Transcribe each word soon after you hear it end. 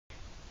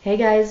Hey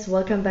guys,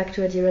 welcome back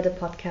to Adira the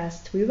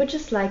podcast. We would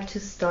just like to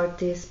start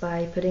this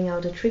by putting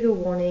out a trigger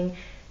warning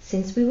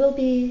since we will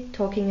be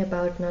talking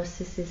about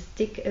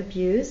narcissistic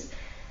abuse.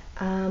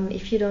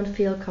 If you don't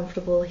feel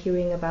comfortable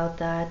hearing about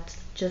that,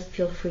 just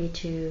feel free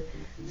to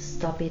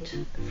stop it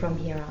from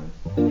here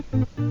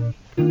on.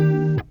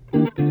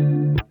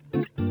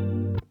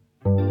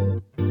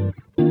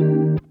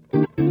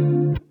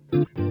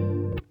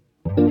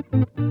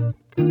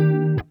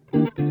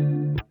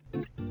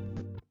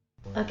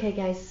 Okay,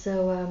 guys,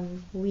 so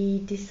we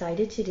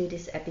decided to do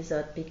this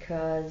episode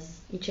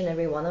because each and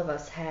every one of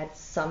us had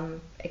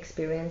some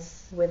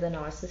experience with a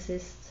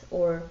narcissist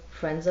or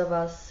friends of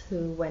us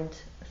who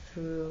went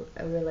through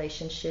a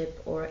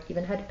relationship or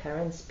even had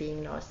parents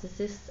being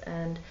narcissists,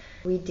 and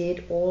we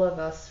did all of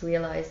us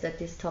realize that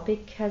this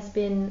topic has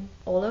been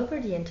all over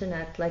the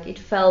internet. Like, it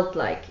felt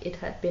like it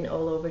had been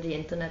all over the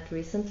internet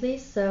recently.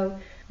 So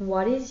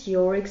what is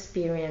your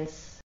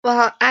experience?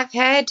 Well, I've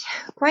had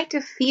quite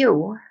a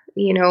few,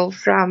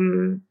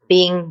 from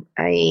being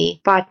a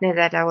partner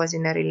that I was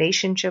in a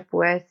relationship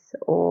with,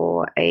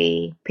 or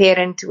a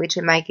parent, which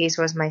in my case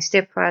was my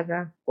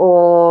stepfather,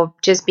 or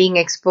just being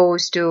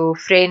exposed to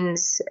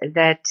friends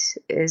that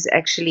is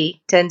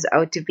actually turns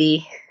out to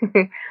be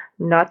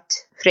not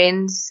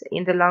friends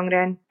in the long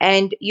run.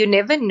 And you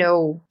never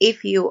know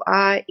if you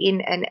are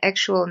in an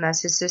actual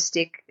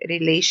narcissistic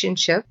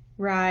relationship.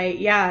 Right.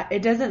 Yeah.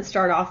 It doesn't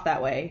start off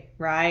that way,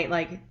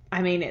 right?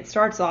 It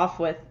starts off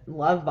with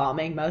love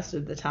bombing most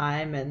of the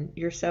time, and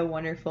you're so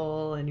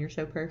wonderful and you're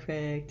so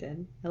perfect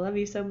and I love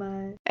you so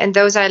much. And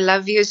those I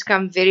love yous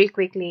come very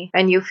quickly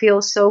and you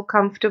feel so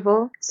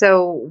comfortable.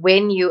 So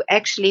when you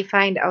actually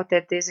find out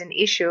that there's an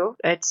issue,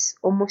 it's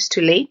almost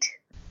too late.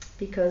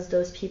 Because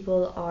those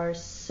people are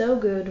so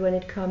good when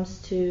it comes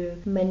to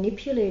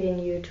manipulating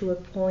you to a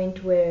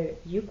point where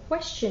you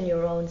question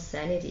your own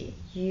sanity.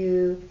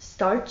 You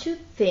start to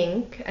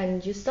think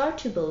and you start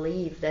to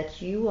believe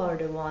that you are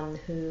the one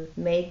who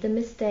made the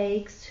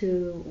mistakes,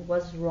 who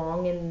was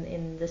wrong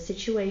in the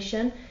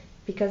situation,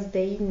 because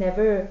they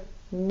never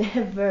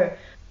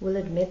will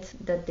admit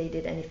that they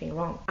did anything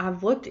wrong.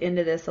 I've looked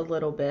into this a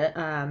little bit,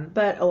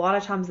 but a lot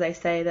of times they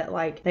say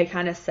that they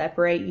kind of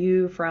separate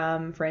you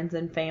from friends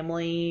and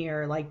family,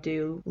 or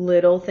do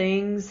little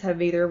things.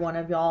 Have either one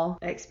of y'all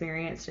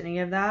experienced any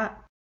of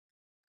that?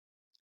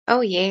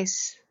 Oh,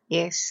 yes,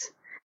 yes.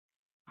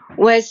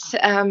 With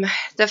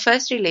the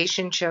first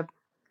relationship,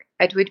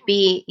 it would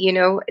be,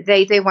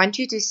 they want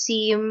you to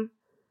seem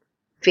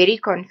very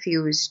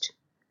confused,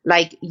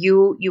 like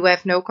you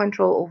have no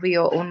control over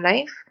your own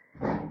life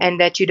and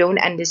that you don't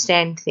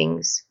understand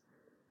things.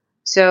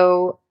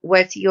 So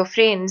with your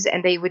friends,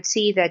 and they would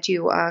see that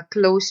you are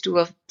close to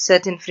a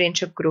certain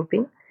friendship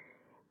grouping,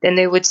 then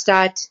they would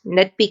start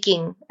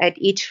nitpicking at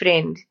each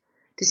friend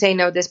to say,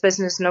 no, this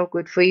person is no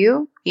good for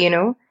you,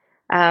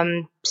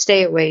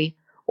 stay away.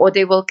 Or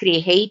they will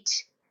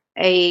create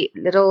a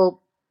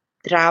little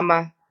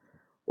drama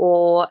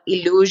or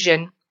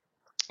illusion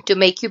to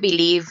make you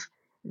believe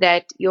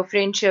that your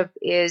friendship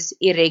is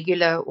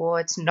irregular or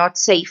it's not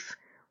safe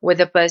with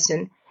a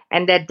person,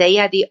 and that they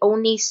are the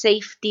only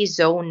safety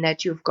zone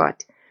that you've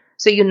got.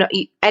 So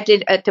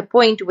at a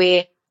point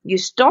where you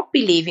stop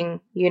believing,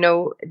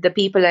 the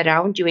people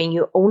around you, and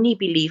you only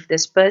believe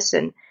this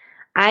person.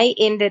 I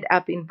ended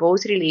up in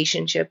both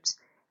relationships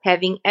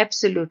having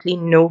absolutely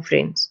no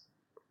friends.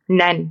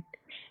 None.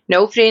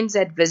 No friends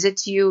that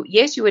visits you.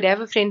 Yes, you would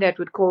have a friend that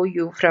would call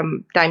you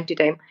from time to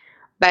time,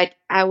 but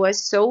I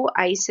was so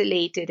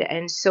isolated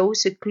and so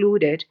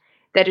secluded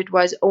that it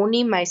was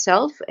only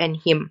myself and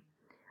him.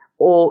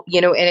 Or,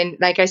 and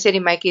like I said,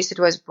 in my case, it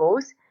was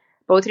both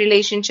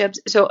relationships.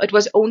 So it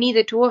was only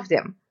the two of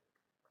them.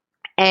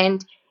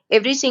 And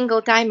every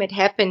single time it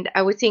happened,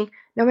 I would think,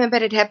 no, man,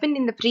 but it happened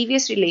in the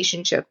previous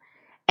relationship.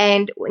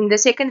 And in the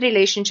second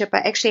relationship, I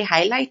actually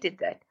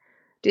highlighted that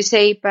to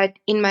say, but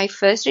in my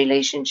first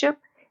relationship,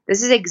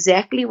 this is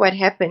exactly what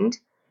happened.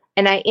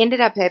 And I ended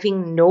up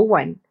having no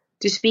one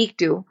to speak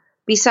to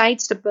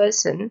besides the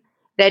person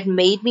that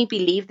made me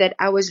believe that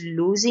I was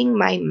losing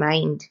my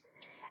mind.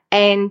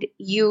 And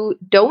you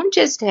don't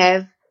just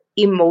have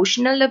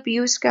emotional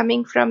abuse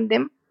coming from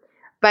them,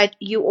 but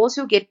you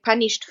also get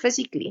punished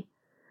physically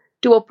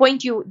to a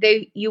point you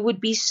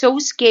would be so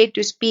scared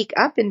to speak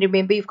up, and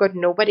remember, you've got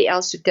nobody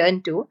else to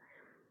turn to,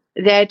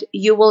 that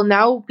you will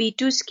now be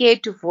too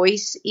scared to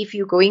voice if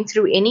you're going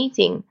through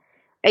anything.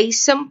 A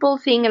simple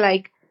thing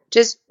like,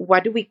 just,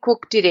 what do we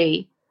cook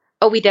today?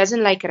 Oh, he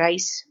doesn't like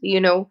rice,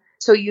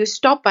 so you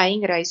stop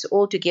buying rice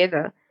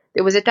altogether.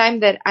 There was a time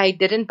that I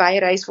didn't buy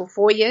rice for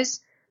 4 years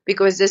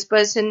because this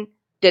person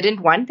didn't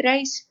want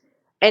rice,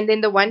 and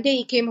then the one day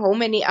he came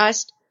home and he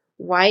asked,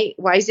 why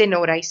is there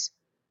no rice?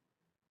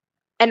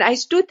 And I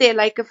stood there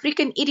like a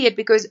freaking idiot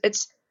because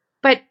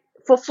but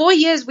for 4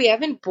 years we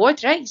haven't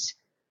bought rice.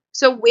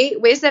 So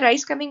where's the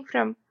rice coming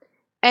from?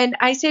 And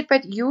I said,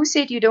 but you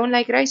said you don't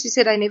like rice. He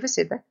said, I never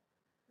said that.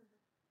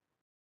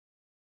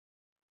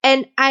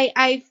 And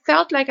I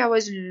felt like I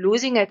was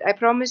losing it. I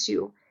promise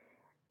you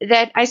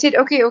that I said,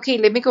 okay,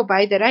 let me go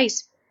buy the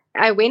rice.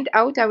 I went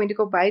out, I went to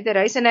go buy the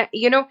rice, and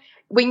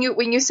when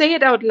you say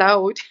it out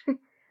loud,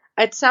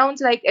 it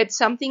sounds like it's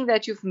something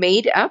that you've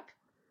made up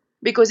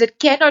because it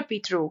cannot be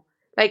true.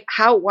 Like,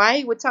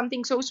 why would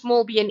something so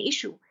small be an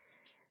issue?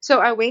 So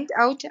I went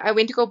out, I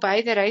went to go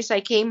buy the rice,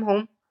 I came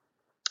home,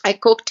 I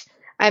cooked,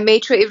 I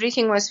made sure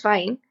everything was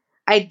fine.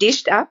 I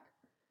dished up,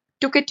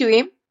 took it to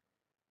him,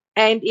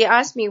 and he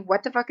asked me,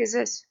 "What the fuck is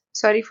this?"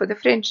 Sorry for the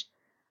French.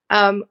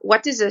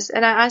 What is this?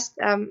 And I asked,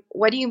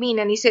 what do you mean?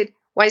 And he said,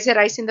 "Why is there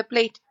rice in the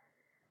plate?"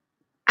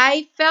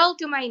 I fell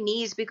to my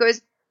knees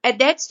because at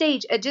that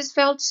stage it just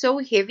felt so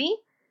heavy.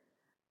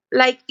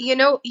 Like,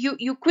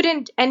 you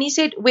couldn't. And he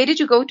said, "Where did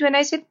you go to?" And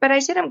I said,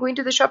 "I'm going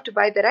to the shop to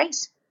buy the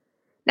rice."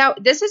 Now,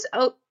 this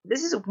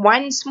is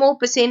one small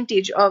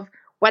percentage of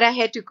what I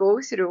had to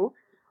go through,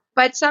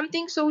 but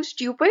something so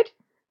stupid,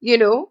 you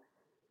know,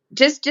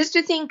 just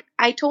to think,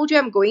 I told you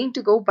I'm going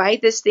to go buy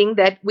this thing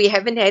that we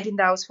haven't had in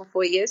the house for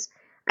 4 years.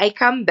 I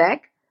come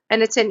back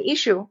and it's an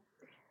issue.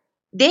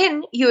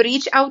 Then you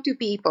reach out to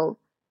people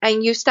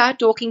and you start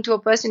talking to a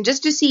person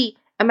just to see,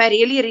 am I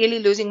really, really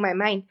losing my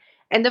mind?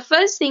 And the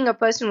first thing a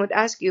person would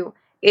ask you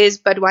is,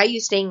 "But why are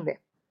you staying there?"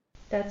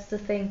 That's the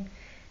thing.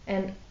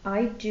 And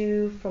I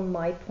do, from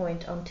my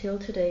point until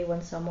today,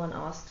 when someone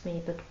asks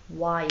me, but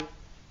why?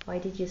 Why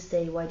did you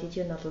stay? Why did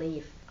you not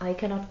leave? I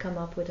cannot come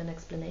up with an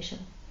explanation.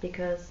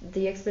 Because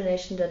the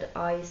explanation that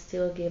I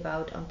still give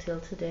out until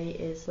today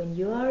is when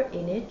you are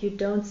in it, you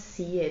don't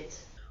see it.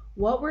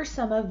 What were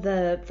some of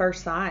the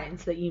first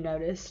signs that you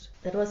noticed?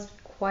 That was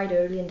quite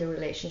early in the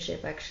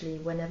relationship, actually.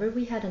 Whenever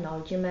we had an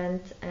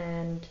argument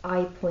and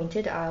I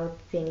pointed out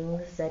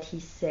things that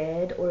he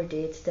said or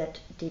did that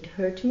did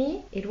hurt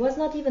me, it was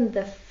not even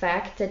the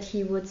fact that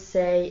he would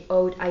say,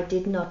 "Oh, I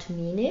did not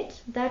mean it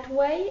that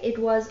way." It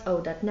was,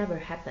 "Oh, that never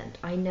happened.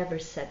 I never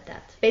said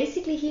that."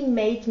 Basically, he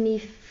made me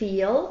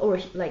feel, or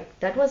like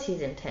that was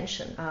his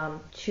intention,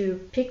 to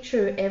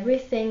picture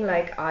everything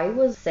like I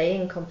was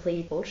saying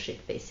complete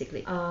bullshit,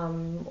 basically.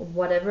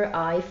 Whatever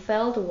I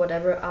felt or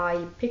whatever I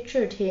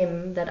pictured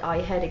him that I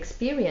had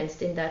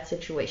experienced in that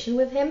situation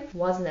with him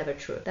was never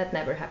true. That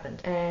never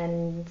happened.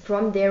 And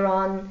from there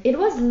on, it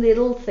was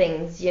little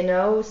things,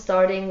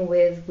 starting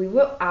with we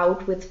were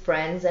out with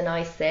friends and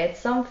I said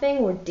something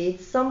or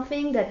did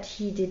something that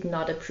he did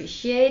not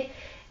appreciate.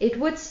 It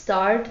would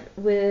start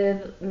with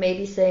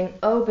maybe saying,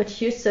 "Oh,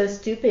 but you're so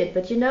stupid."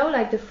 But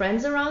like the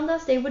friends around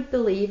us, they would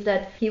believe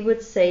that he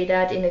would say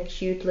that in a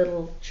cute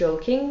little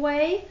joking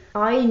way.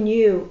 I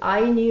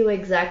knew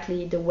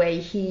exactly the way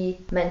he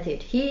meant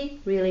it. He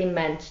really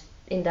meant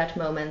in that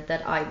moment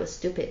that I was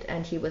stupid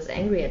and he was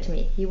angry at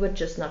me. He would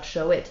just not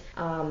show it.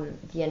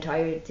 The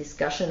entire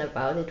discussion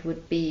about it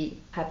would be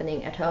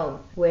happening at home,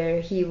 where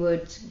he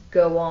would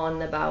go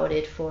on about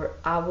it for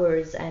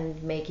hours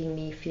and making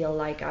me feel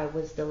like I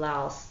was the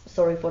last,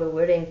 sorry for the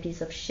wording,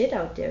 piece of shit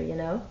out there,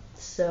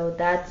 So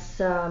that's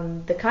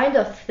the kind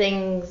of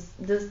things,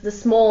 the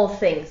small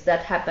things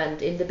that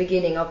happened in the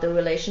beginning of the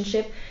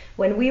relationship.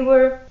 When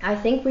I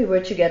think we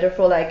were together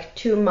for like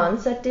 2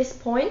 months at this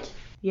point.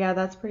 Yeah,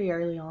 that's pretty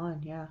early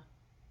on, yeah.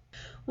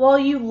 Well,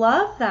 you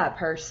love that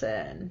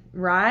person,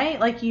 right?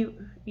 Like you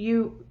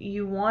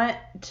want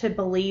to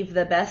believe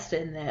the best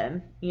in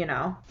them,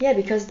 Yeah,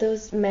 because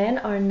those men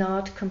are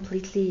not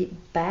completely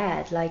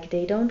bad. Like,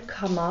 they don't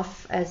come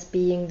off as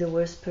being the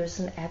worst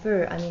person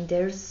ever. I mean,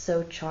 they're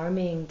so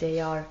charming, they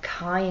are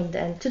kind,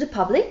 and to the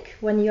public,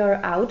 when you're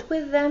out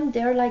with them,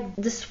 they're like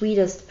the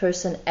sweetest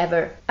person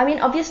ever. I mean,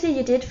 obviously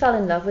you did fall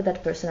in love with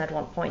that person at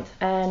one point.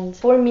 And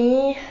for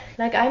me,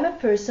 like, I'm a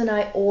person,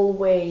 I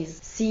always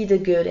see the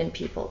good in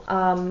people.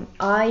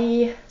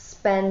 I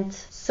spent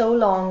so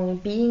long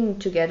being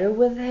together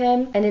with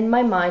him, and in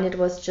my mind it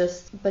was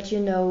just, but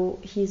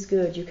he's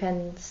good, you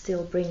can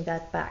still bring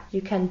that back,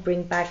 you can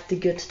bring back the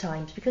good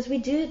times, because we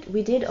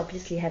did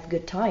obviously have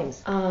good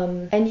times,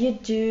 and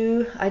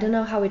I don't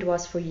know how it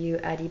was for you,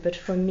 Addie, but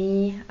for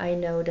me, I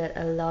know that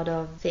a lot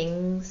of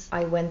things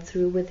I went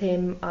through with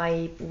him,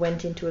 I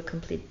went into a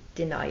complete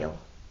denial.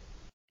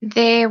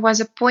 There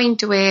was a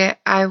point where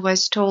I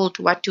was told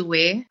what to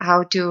wear,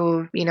 how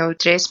to,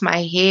 dress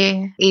my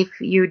hair. If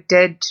you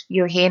did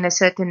your hair in a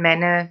certain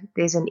manner,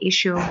 there's an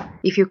issue.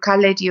 If you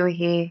colored your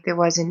hair, there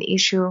was an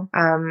issue,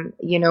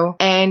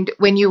 And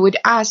when you would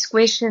ask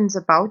questions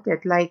about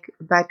it, like,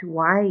 "But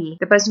why?"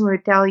 The person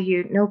would tell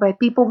you, "No, but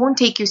people won't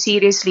take you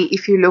seriously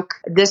if you look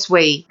this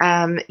way.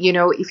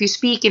 If you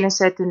speak in a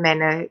certain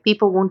manner,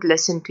 people won't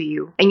listen to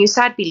you." And you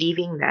start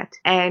believing that.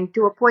 And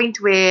to a point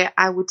where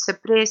I would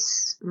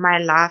suppress my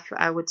life.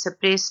 I would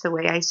suppress the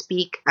way I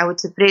speak. I would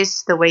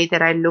suppress the way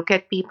that I look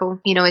at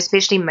people,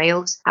 especially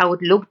males. I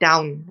would look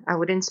down. I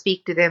wouldn't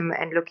speak to them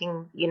and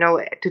looking,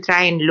 to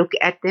try and look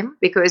at them,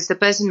 because the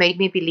person made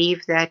me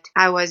believe that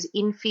I was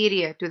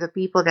inferior to the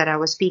people that I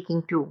was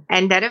speaking to.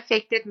 And that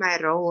affected my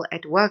role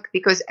at work,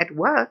 because at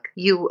work,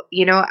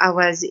 I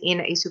was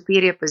in a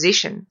superior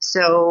position.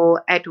 So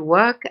at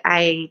work,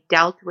 I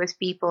dealt with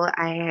people.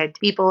 I had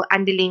people,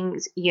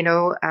 underlings,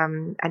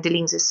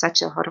 underlings is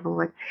such a horrible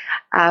word.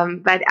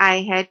 But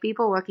I had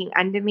people working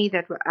under me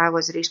that I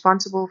was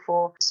responsible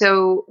for.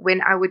 So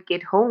when I would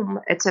get home,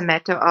 it's a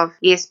matter of,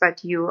 yes,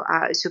 but you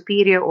are a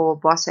superior or a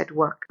boss at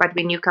work. But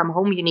when you come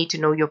home, you need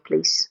to know your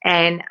place.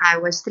 And I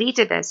was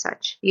treated as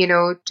such,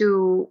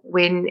 to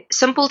when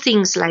simple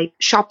things like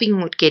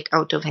shopping would get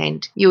out of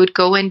hand. You would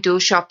go and do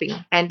shopping,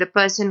 and the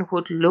person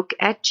would look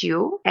at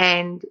you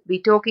and be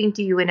talking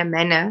to you in a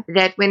manner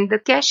that when the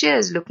cashier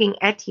is looking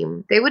at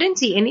him, they wouldn't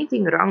see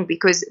anything wrong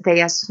because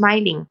they are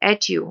smiling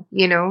at you,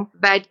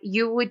 but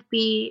you would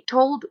be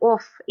told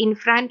off in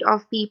front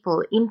of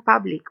people in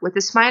public with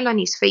a smile on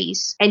his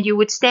face, and you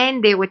would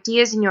stand there with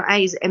tears in your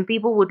eyes, and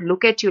people would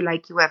look at you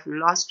like you have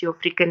lost your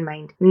freaking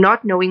mind,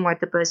 not knowing what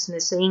the person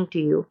is saying to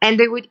you. And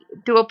they would,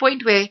 to a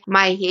point where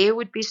my hair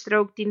would be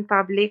stroked in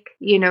public,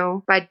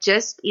 but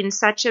just in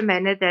such a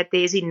manner that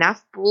there's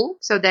enough pull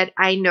so that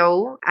I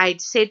know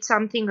I'd said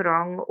something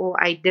wrong or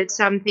I did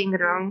something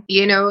wrong,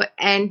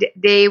 and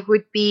they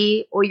would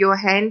be, or your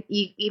hand,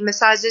 he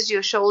massages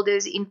your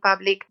shoulders in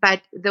public,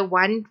 but the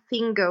one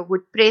finger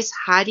would press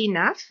hard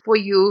enough for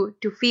you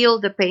to feel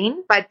the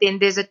pain, but then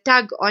there's a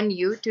tug on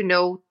you to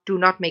know, do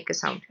not make a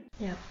sound.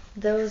 Yeah,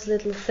 those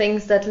little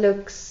things that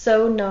look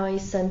so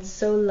nice and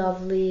so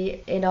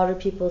lovely in other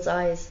people's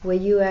eyes, where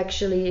you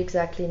actually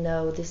exactly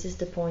know this is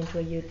the point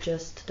where you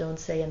just don't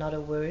say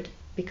another word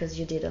because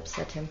you did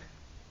upset him.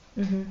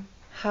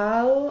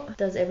 How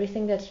does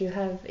everything that you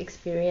have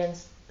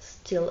experienced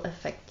still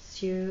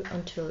affect you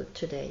until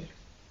today?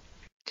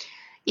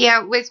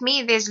 Yeah, with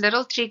me, there's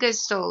little triggers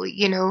still,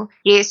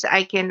 Yes,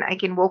 I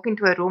can walk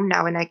into a room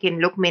now and I can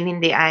look men in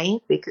the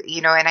eye, because,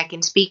 and I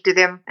can speak to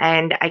them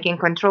and I can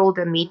control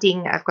the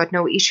meeting. I've got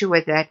no issue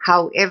with that.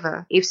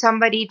 However, if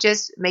somebody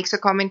just makes a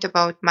comment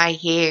about my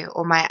hair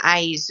or my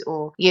eyes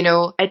or,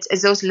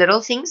 it's those little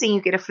things, and you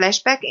get a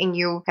flashback and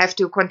you have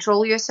to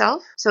control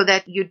yourself so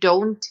that you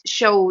don't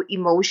show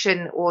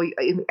emotion or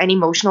an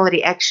emotional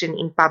reaction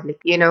in public,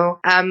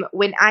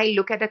 When I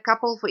look at a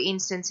couple, for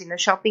instance, in a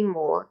shopping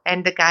mall,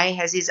 and the guy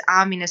has his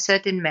arm in a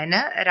certain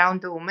manner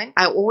around the woman,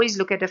 I always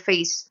look at her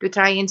face to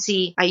try and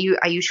see, are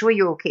you sure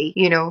you're okay?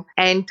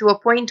 And to a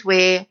point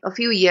where a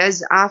few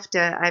years after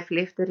I've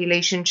left the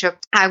relationship,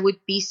 I would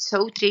be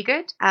so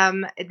triggered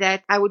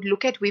that I would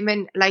look at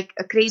women like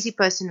a crazy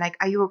person, like,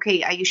 are you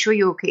okay? Are you sure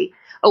you're okay?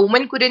 A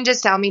woman couldn't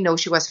just tell me, no,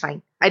 she was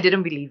fine. I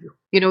didn't believe you.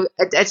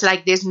 It's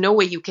like, there's no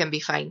way you can be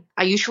fine.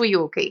 Are you sure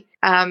you're okay?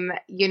 And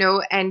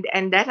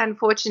that,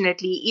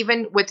 unfortunately,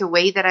 even with the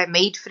way that I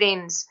made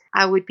friends,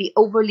 I would be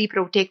overly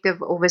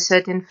protective over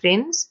certain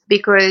friends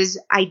because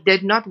I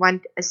did not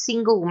want a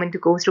single woman to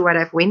go through what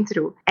I've went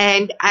through.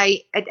 And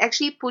it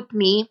actually put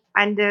me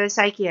under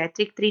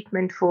psychiatric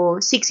treatment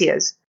for 6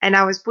 years. And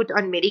I was put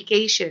on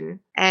medication,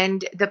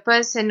 and the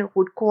person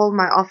would call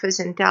my office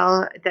and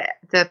tell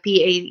the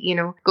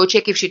PA, go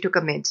check if she took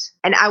her meds.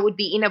 And I would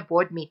be in a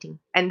board meeting,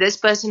 and this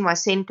person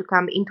was sent to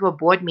come into a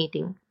board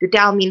meeting to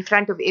tell me in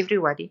front of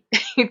everybody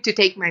to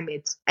take my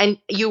meds. And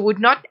you would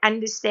not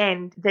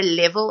understand the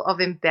level of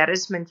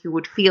embarrassment you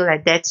would feel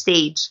at that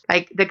stage.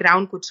 Like the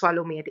ground could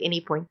swallow me at any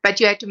point. But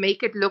you had to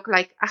make it look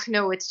like,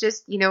 no, it's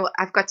just,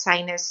 I've got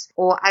sinus,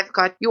 or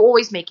you're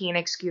always making an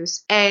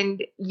excuse.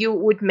 And you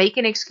would make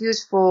an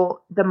excuse for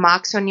the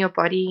marks on your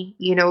body.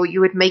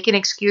 You would make an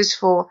excuse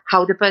for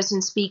how the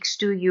person speaks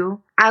to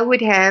you. I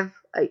would have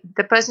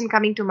the person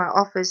coming to my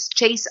office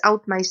chase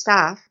out my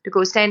staff to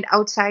go stand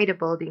outside a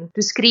building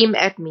to scream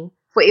at me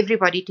for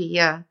everybody to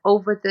hear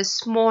over the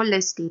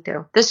smallest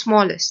detail, the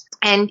smallest.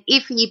 And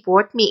if he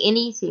bought me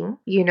anything,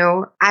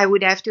 I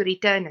would have to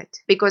return it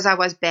because I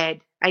was bad.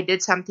 I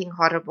did something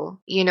horrible,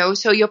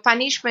 So your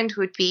punishment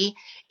would be,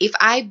 if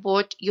I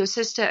bought your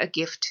sister a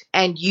gift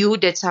and you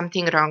did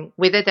something wrong,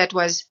 whether that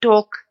was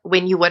talk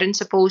when you weren't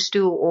supposed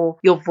to, or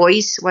your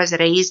voice was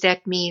raised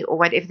at me, or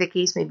whatever the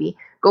case may be,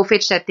 go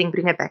fetch that thing,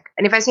 bring it back.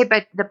 And if I say,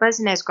 but the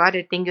person has got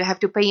it, then you have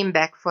to pay him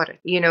back for it,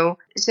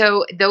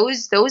 So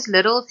those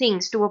little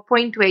things, to a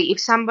point where if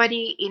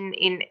somebody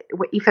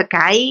if a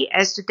guy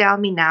has to tell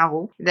me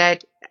now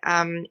that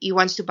he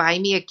wants to buy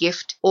me a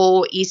gift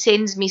or he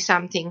sends me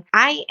something,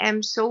 I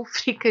am so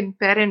freaking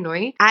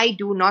paranoid. I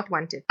do not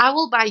want it. I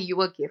will buy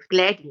you a gift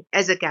gladly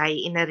as a guy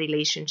in a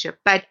relationship,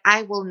 but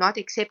I will not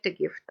accept a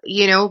gift,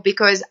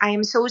 because I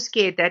am so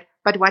scared that,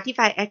 but what if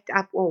I act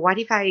up, or what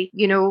if I,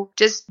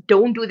 just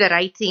don't do the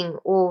right thing,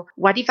 or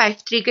what if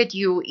I've triggered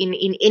you in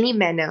any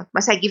manner?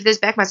 Must I give this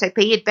back? Must I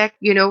pay it back?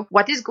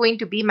 What is going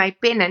to be my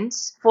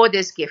penance for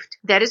this gift?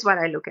 That is what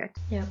I look at.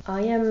 Yeah,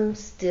 I am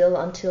still,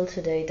 until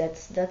today,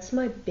 that's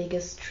my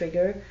biggest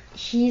trigger.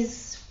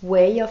 His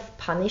way of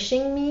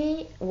punishing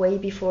me, way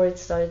before it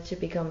started to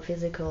become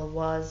physical,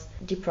 was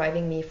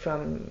depriving me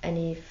from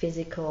any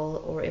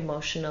physical or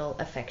emotional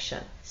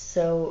affection.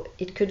 So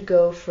it could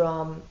go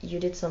from, you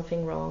did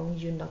something wrong,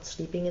 you're not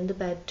sleeping in the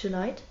bed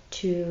tonight,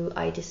 to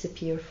I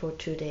disappear for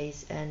 2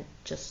 days and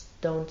just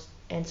don't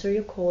answer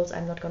your calls.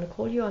 I'm not going to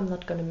call you, I'm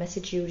not going to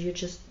message you, you're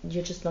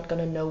just not going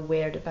to know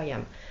where I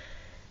am.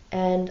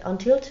 And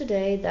until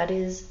today, that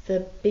is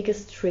the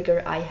biggest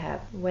trigger I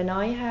have. When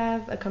I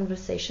have a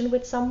conversation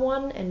with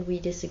someone and we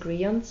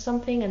disagree on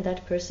something, and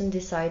that person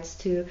decides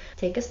to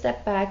take a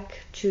step back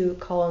to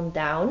calm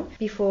down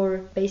before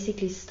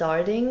basically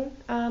starting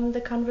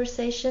the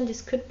conversation.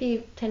 This could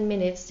be 10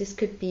 minutes, this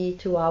could be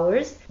 2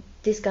 hours.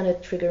 This gonna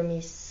trigger me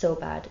so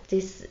bad.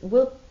 This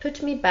will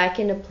put me back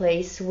in a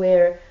place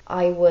where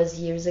I was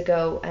years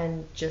ago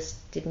and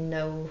just didn't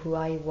know who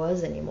I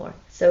was anymore.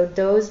 So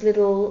those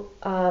little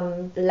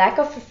lack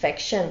of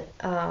affection,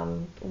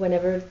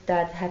 whenever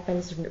that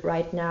happens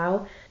right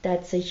now,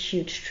 that's a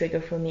huge trigger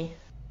for me.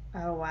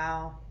 Oh,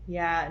 wow.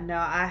 Yeah, no,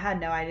 I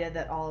had no idea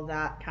that all of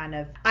that kind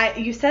of.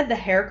 You said the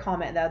hair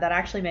comment though, that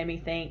actually made me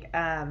think.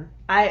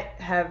 I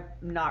have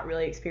not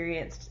really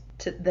experienced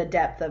to the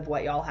depth of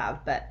what y'all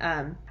have, but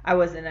I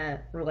was in a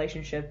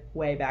relationship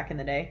way back in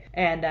the day,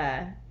 and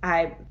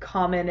I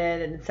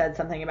commented and said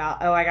something about,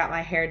 oh, I got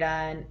my hair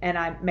done, and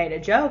I made a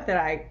joke that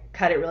I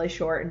cut it really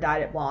short and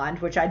dyed it blonde,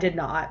 which I did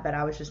not, but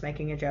I was just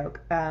making a joke.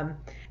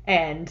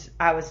 And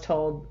I was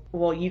told,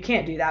 well, you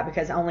can't do that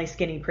because only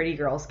skinny pretty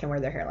girls can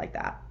wear their hair like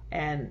that.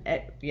 And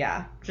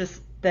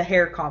just the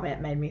hair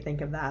comment made me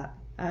think of that.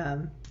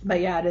 But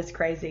yeah, it is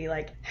crazy,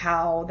 like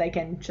how they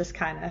can just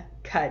kind of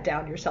cut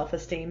down your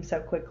self-esteem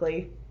so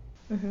quickly.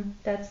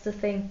 That's the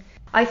thing.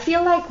 I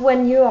feel like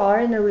when you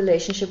are in a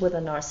relationship with a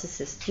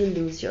narcissist, you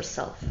lose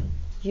yourself.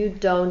 You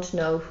don't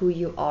know who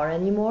you are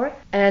anymore.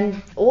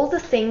 And all the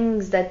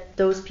things that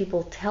those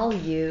people tell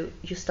you,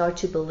 you start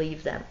to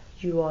believe them.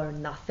 You are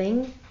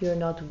nothing, you're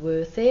not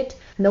worth it,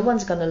 no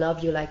one's gonna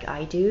love you like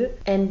I do.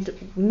 And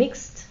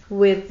mixed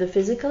with the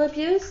physical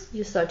abuse,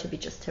 you start to be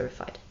just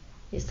terrified.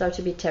 You start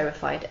to be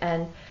terrified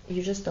and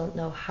you just don't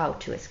know how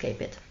to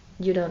escape it.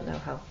 You don't know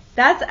how.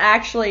 That's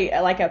actually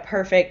like a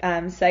perfect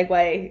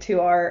segue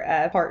to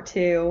our part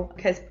 2,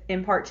 because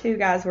in part 2,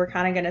 guys, we're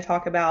kind of going to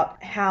talk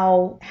about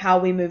how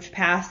we moved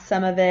past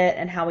some of it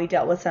and how we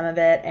dealt with some of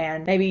it,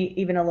 and maybe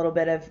even a little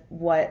bit of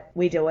what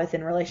we deal with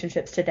in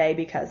relationships today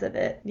because of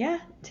it. Yeah,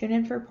 tune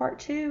in for part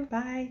 2.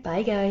 Bye.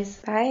 Bye, guys.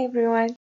 Bye, everyone.